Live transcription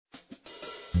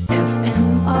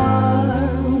FMR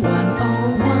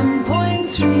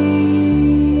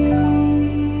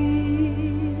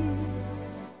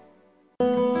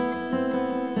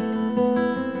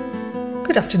 101.3.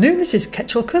 Good afternoon, this is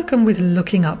Ketchel Kirkham with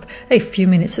Looking Up, a few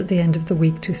minutes at the end of the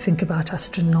week to think about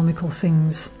astronomical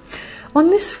things. On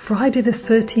this Friday the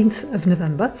 13th of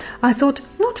November, I thought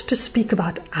not to speak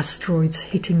about asteroids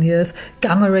hitting the Earth,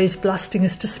 gamma rays blasting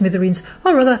us to smithereens,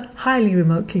 or other highly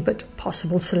remotely but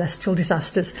possible celestial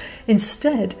disasters.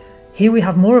 Instead, here we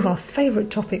have more of our favourite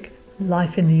topic,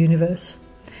 life in the universe.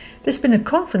 There's been a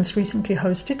conference recently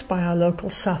hosted by our local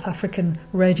South African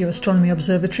Radio Astronomy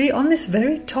Observatory on this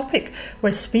very topic,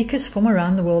 where speakers from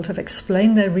around the world have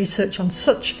explained their research on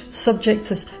such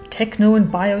subjects as techno and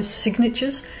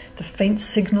biosignatures, the faint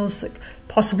signals that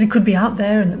possibly could be out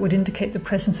there and that would indicate the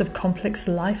presence of complex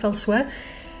life elsewhere.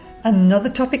 Another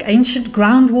topic, ancient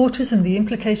groundwaters and the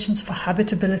implications for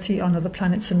habitability on other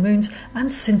planets and moons,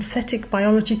 and synthetic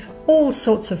biology, all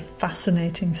sorts of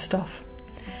fascinating stuff.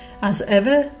 As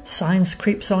ever, science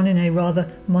creeps on in a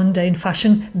rather mundane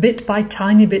fashion, bit by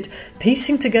tiny bit,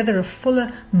 piecing together a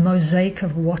fuller mosaic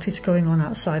of what is going on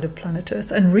outside of planet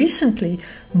Earth. And recently,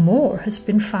 more has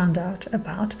been found out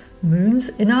about moons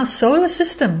in our solar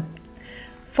system.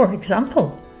 For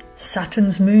example,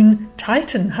 Saturn's moon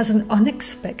Titan has an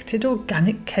unexpected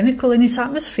organic chemical in its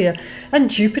atmosphere, and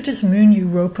Jupiter's moon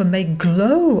Europa may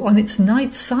glow on its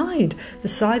night side, the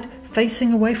side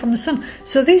facing away from the sun.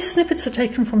 So these snippets are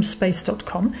taken from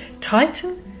space.com.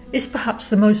 Titan is perhaps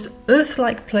the most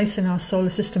Earth-like place in our solar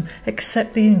system,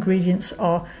 except the ingredients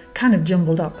are kind of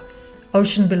jumbled up.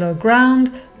 Ocean below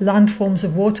ground, landforms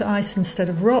of water ice instead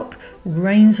of rock,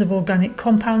 rains of organic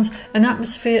compounds, an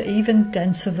atmosphere even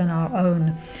denser than our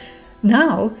own.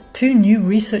 Now, 2 new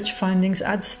research findings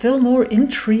add still more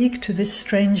intrigue to this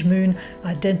strange moon,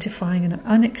 identifying an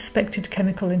unexpected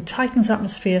chemical in Titan's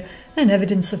atmosphere and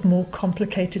evidence of more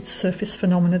complicated surface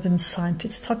phenomena than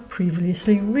scientists had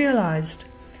previously realized.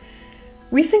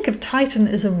 We think of Titan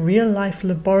as a real-life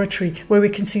laboratory where we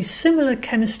can see similar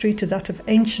chemistry to that of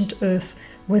ancient Earth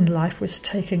when life was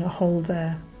taking a hold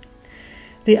there.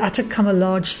 The Atacama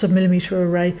Large Submillimeter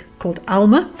Array, called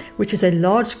ALMA, which is a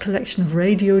large collection of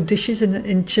radio dishes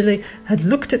in Chile, had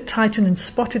looked at Titan and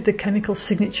spotted the chemical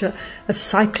signature of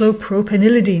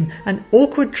cyclopropanylidene, an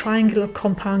awkward triangular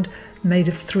compound made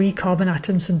of 3 carbon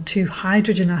atoms and 2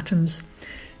 hydrogen atoms.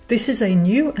 This is a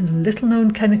new and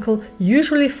little-known chemical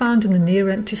usually found in the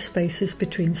near-empty spaces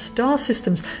between star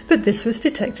systems, but this was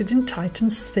detected in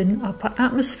Titan's thin upper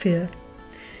atmosphere.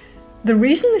 The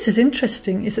reason this is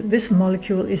interesting is that this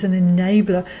molecule is an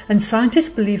enabler, and scientists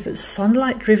believe that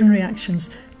sunlight-driven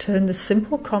reactions turn the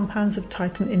simple compounds of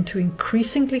Titan into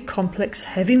increasingly complex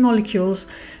heavy molecules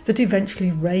that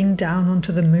eventually rain down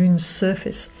onto the moon's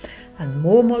surface. And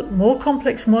more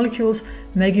complex molecules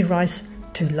may give rise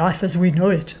to life as we know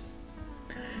it.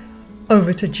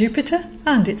 Over to Jupiter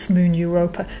and its moon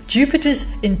Europa. Jupiter's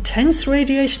intense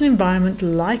radiation environment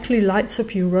likely lights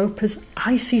up Europa's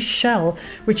icy shell,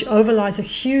 which overlies a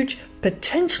huge,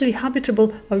 potentially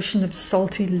habitable ocean of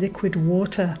salty liquid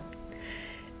water.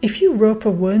 If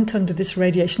Europa weren't under this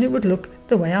radiation, it would look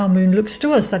the way our moon looks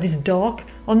to us, that is dark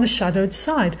on the shadowed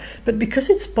side. But because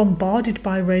it's bombarded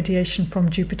by radiation from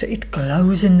Jupiter, it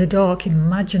glows in the dark.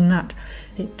 Imagine that.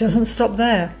 It doesn't stop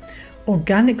there.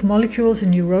 Organic molecules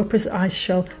in Europa's ice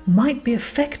shell might be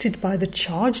affected by the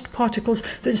charged particles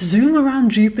that zoom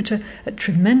around Jupiter at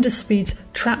tremendous speeds,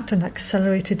 trapped and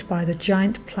accelerated by the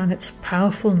giant planet's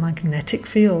powerful magnetic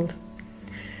field.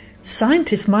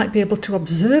 Scientists might be able to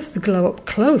observe the glow up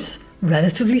close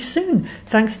relatively soon,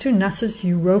 thanks to NASA's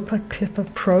Europa Clipper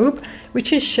probe,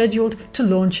 which is scheduled to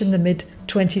launch in the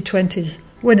mid-2020s.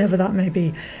 Whenever that may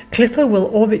be. Clipper will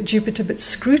orbit Jupiter but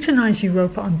scrutinize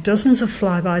Europa on dozens of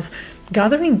flybys,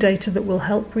 gathering data that will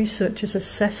help researchers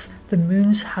assess the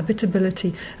moon's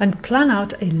habitability and plan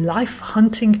out a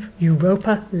life-hunting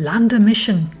Europa lander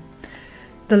mission.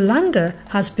 The lander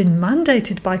has been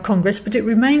mandated by Congress, but it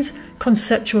remains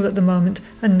conceptual at the moment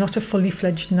and not a fully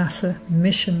fledged NASA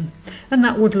mission. And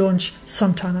that would launch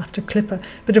sometime after Clipper.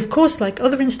 But of course, like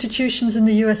other institutions in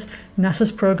the US,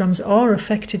 NASA's programs are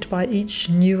affected by each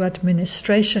new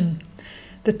administration.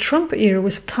 The Trump era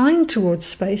was kind towards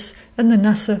space and the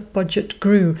NASA budget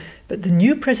grew, but the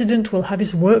new president will have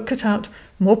his work cut out,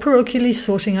 more parochially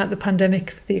sorting out the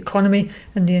pandemic, the economy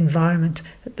and the environment.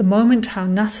 At the moment, how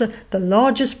NASA, the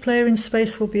largest player in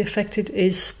space, will be affected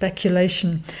is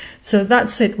speculation. So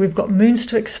that's it, we've got moons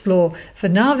to explore. For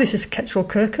now, this is Ketchel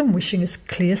Kirkham wishing us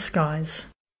clear skies.